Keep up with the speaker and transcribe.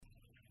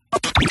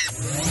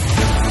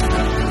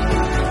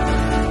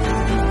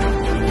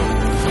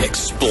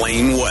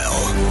Explain well.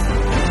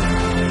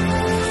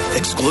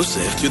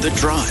 Exclusive to The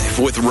Drive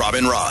with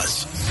Robin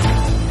Ross.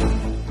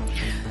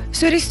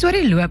 So die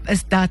storie loop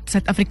is dat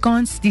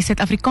die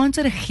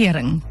Suid-Afrikaanse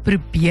regering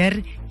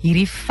probeer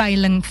hierdie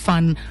veiling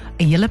van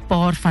 'n hele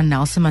paar van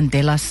Nelson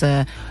Mandela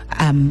se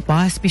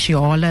baie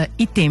spesiale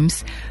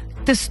items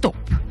te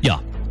stop. Yeah.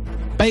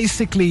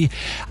 Basically,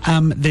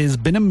 there's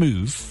been a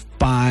move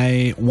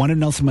by one of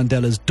Nelson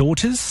Mandela's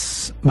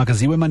daughters,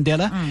 Makziwe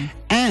Mandela,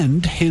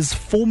 and his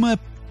former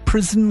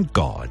prison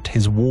guard,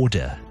 his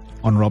warder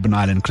on Robben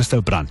Island, Christo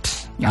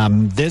Brandt.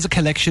 There's a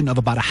collection of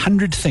about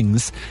 100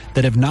 things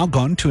that have now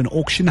gone to an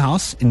auction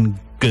house in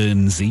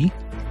Guernsey,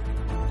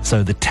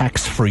 so the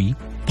tax-free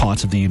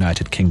part of the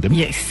United Kingdom.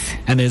 Yes.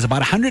 And there's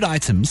about 100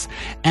 items,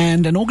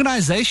 and an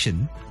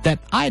organization that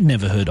I'd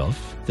never heard of,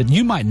 that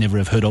you might never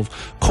have heard of,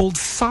 called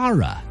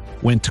SAHRA,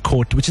 went to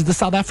court, which is the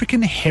South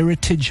African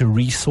Heritage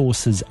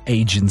Resources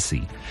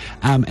Agency.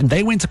 And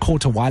they went to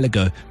court a while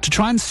ago to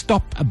try and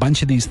stop a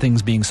bunch of these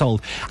things being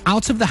sold.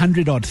 Out of the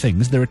 100-odd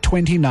things, there are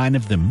 29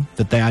 of them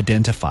that they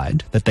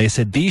identified, that they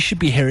said these should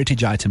be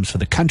heritage items for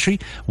the country.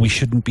 We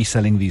shouldn't be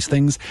selling these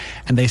things.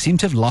 And they seem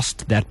to have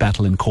lost that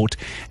battle in court.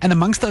 And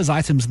amongst those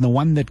items, and the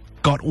one that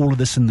got all of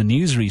this in the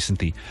news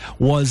recently,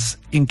 was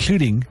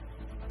including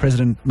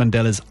President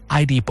Mandela's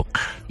ID book.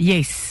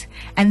 Yes.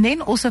 And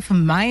then also vir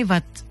my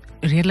wat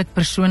redelik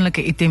persoonlike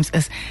items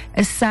is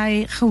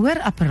sy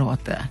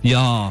gehoorapparate.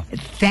 Yeah.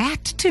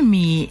 That to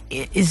me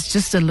is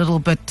just a little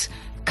bit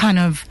kind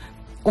of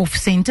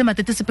off-center, maar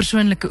dit is 'n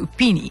persoonlike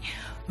opinie.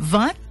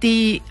 Wat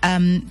die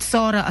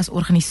SAHRA as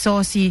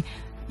organisasie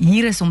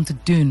hier is om te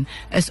doen,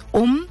 is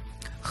om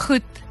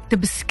goed te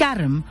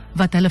beskerm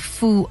wat hulle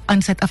voel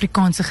aan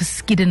Suid-Afrikaanse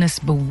geskiedenis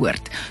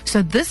behoort.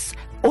 So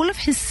all of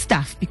his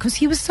stuff, because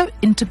he was so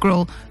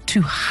integral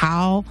to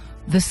how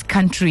this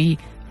country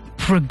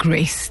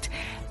progressed,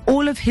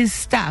 all of his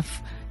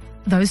stuff,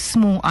 those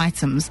small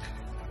items,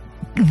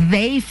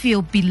 they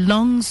feel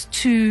belongs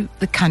to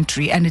the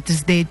country, and it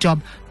is their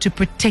job to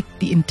protect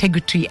the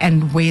integrity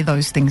and where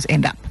those things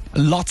end up.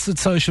 Lots of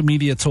social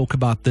media talk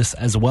about this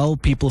as well.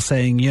 People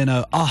saying,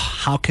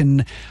 how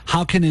can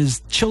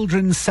his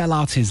children sell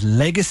out his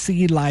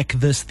legacy like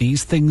this?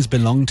 These things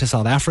belong to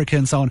South Africa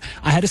and so on.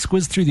 I had to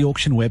squiz through the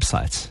auction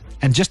website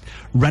and just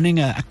running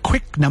a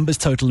quick numbers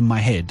total in my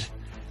head.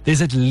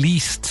 There's at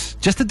least,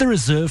 just at the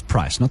reserve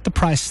price, not the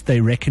price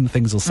they reckon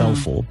things will sell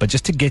for, but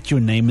just to get your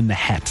name in the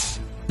hat.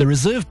 The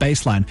reserve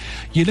baseline,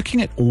 you're looking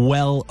at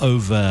well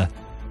over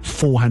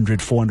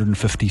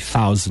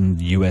 450,000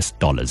 US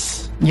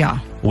dollars. Yeah.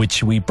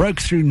 Which we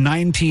broke through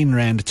 19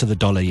 rand to the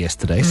dollar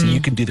yesterday, so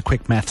you can do the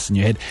quick maths in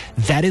your head.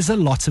 That is a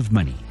lot of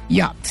money.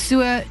 Ja,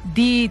 so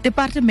die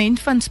Departement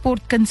van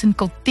Sport, Kuns en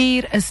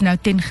Kultuur is nou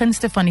ten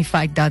gunste van die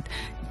feit dat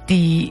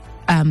die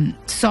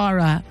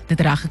SAHRA dit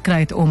reg gekry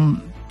het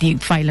om die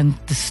veiling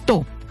te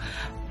stop.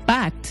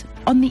 But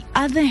on the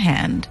other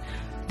hand,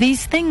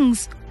 these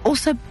things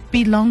also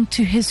belong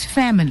to his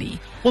family.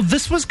 Well,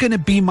 this was going to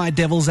be my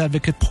devil's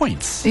advocate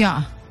points.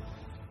 Yeah.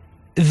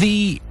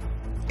 The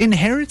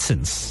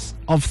inheritance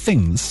of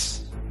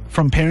things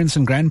from parents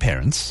and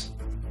grandparents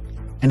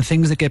and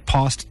things that get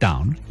passed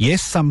down.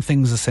 Yes, some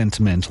things are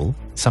sentimental,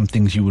 some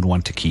things you would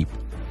want to keep.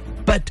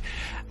 But,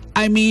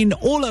 I mean,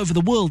 all over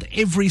the world,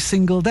 every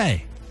single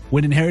day,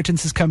 when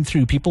inheritances come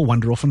through, people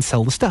wander off and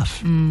sell the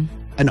stuff.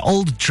 An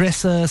old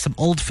dresser, some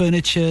old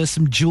furniture,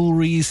 some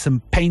jewelry, some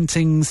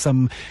paintings,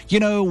 some,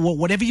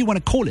 whatever you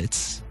want to call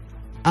it.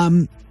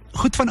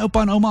 Goed van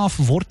oupa en oma af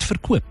word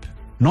verkoop.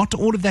 Not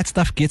all of that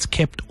stuff gets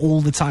kept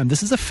all the time.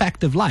 This is a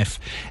fact of life.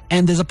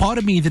 And there's a part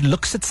of me that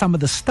looks at some of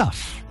the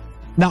stuff.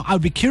 Now, I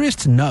would be curious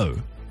to know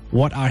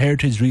what our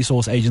Heritage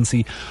Resource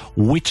Agency,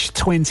 which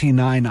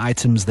 29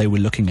 items they were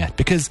looking at.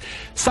 Because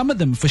some of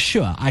them, for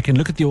sure, I can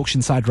look at the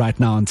auction site right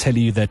now and tell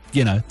you that,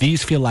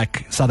 these feel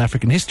like South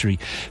African history.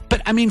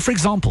 But, I mean, for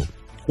example,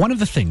 one of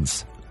the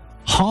things,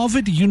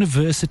 Harvard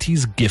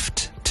University's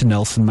gift to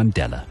Nelson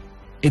Mandela.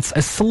 It's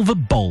a silver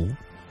bowl.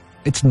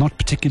 It's not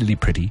particularly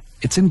pretty.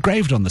 It's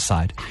engraved on the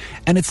side.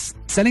 And it's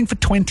selling for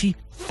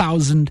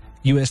 20,000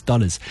 US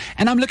dollars.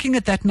 And I'm looking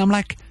at that and I'm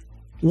like,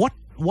 what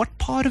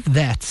part of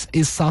that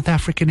is South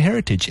African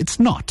heritage? It's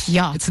not.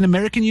 Yeah. It's an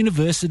American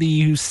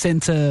university who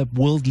sent a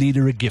world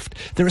leader a gift.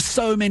 There are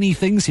so many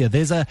things here.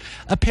 There's a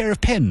pair of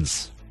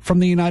pens from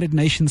the United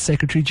Nations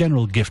Secretary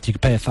General gift you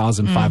could pay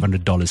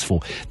 $1,500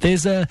 for.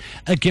 There's a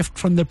gift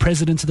from the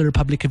President of the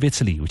Republic of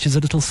Italy, which is a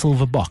little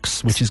silver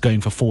box, which is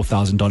going for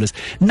 $4,000.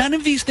 None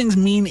of these things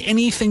mean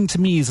anything to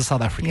me as a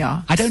South African.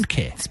 Yeah. I don't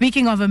care.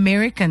 Speaking of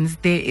Americans,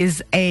 there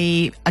is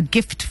a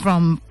gift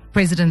from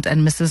President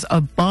and Mrs.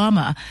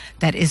 Obama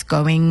that is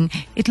going,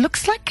 it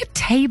looks like a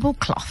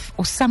tablecloth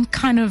or some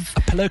kind of...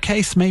 A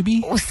pillowcase,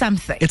 maybe? Or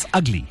something. It's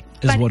ugly,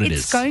 is what it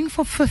is. It's going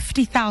for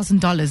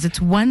 $50,000.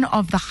 It's one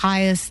of the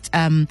highest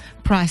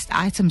priced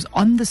items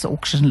on this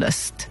auction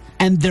list.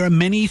 And there are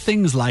many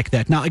things like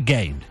that. Now,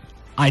 again,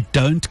 I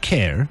don't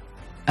care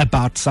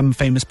about some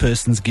famous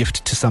person's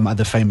gift to some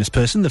other famous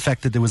person. The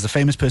fact that there was a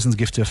famous person's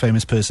gift to a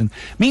famous person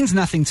means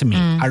nothing to me.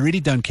 I really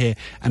don't care,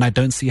 and I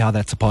don't see how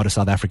that's a part of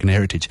South African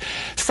heritage.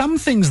 Some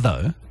things,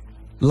 though,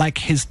 like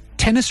his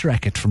tennis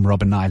racket from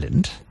Robben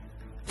Island,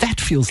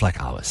 that feels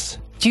like ours.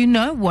 Do you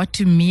know what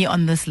to me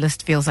on this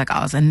list feels like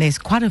ours? And there's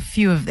quite a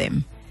few of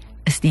them.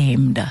 It's the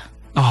hemde.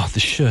 Oh, the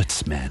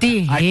shirts, man.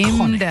 The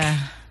Iconic. hemde.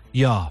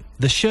 Yeah,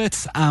 the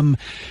shirts,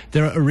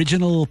 there are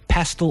original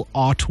pastel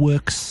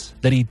artworks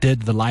that he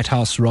did. The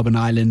Lighthouse Robben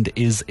Island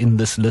is in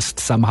this list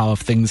somehow of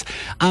things.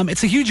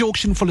 It's a huge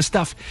auction full of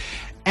stuff,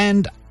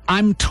 and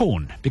I'm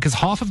torn because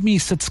half of me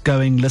sits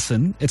going,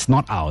 listen, it's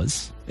not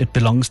ours. It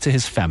belongs to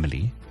his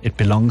family. It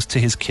belongs to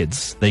his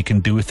kids. They can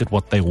do with it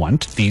what they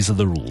want. These are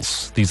the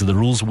rules. These are the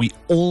rules we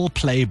all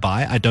play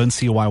by. I don't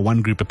see why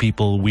one group of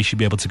people, we should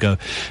be able to go,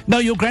 no,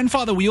 your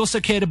grandfather, we also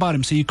cared about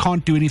him, so you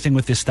can't do anything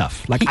with this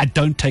stuff. Like, I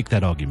don't take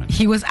that argument.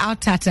 He was our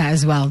tata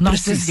as well, not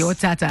Precies. just your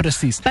tata.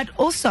 Precies. But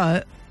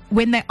also,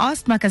 when they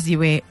asked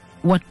Makziwe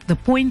what the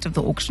point of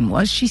the auction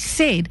was, she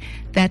said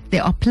that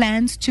there are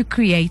plans to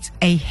create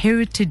a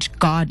heritage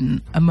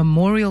garden, a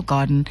memorial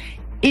garden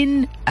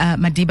in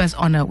Madiba's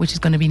honor, which is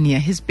going to be near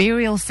his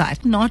burial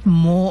site, not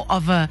more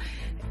of a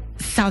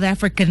South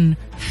African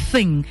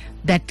thing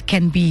that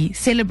can be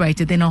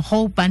celebrated than a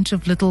whole bunch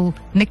of little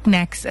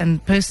knickknacks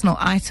and personal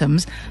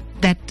items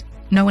that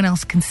no one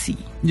else can see.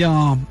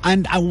 Yeah,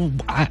 and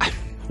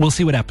we'll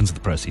see what happens with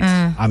the proceeds.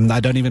 I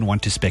don't even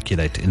want to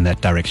speculate in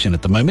that direction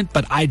at the moment,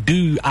 but I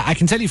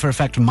can tell you for a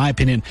fact, in my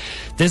opinion,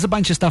 there's a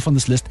bunch of stuff on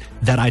this list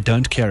that I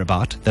don't care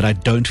about, that I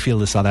don't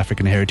feel is South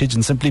African heritage,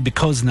 and simply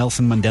because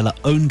Nelson Mandela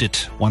owned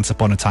it once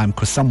upon a time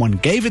because someone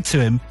gave it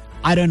to him,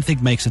 I don't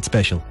think makes it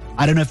special.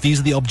 I don't know if these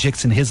are the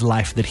objects in his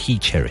life that he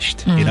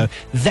cherished. You know,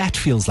 that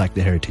feels like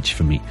the heritage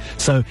for me.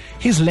 So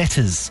his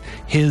letters,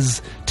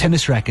 his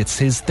tennis rackets,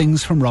 his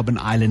things from Robben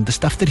Island, the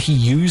stuff that he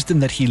used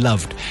and that he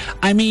loved.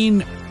 I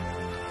mean,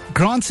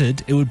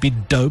 granted, it would be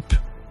dope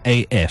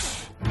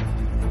AF.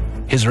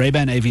 His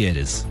Ray-Ban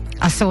aviators.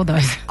 I saw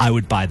those. I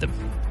would buy them.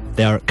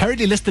 They are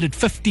currently listed at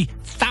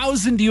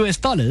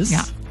 $50,000.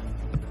 Yeah.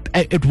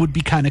 It would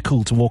be kind of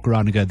cool to walk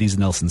around and go, these are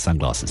Nelson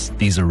sunglasses.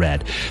 These are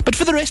rad. But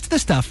for the rest of the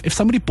stuff, if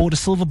somebody bought a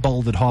silver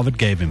bowl that Harvard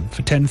gave him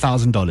for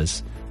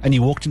 $10,000 and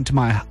you walked into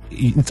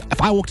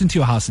if I walked into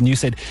your house and you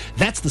said,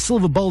 that's the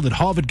silver bowl that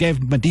Harvard gave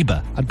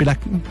Madiba, I'd be like,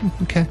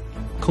 okay,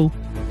 cool.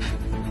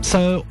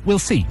 So we'll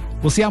see.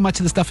 We'll see how much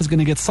of the stuff is going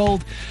to get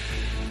sold.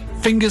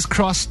 Fingers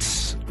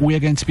crossed we're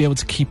going to be able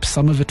to keep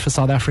some of it for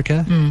South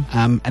Africa.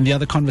 And the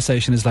other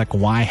conversation is like,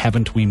 why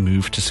haven't we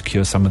moved to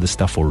secure some of the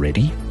stuff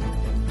already?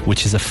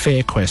 Which is a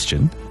fair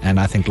question, and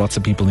I think lots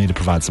of people need to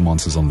provide some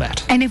answers on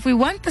that. And if we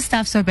want the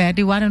stuff so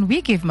badly, why don't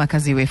we give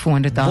Makziwe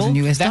 $400,000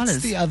 US dollars?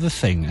 That's the other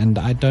thing, and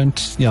I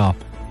don't, a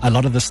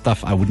lot of this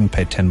stuff I wouldn't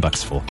pay $10 for.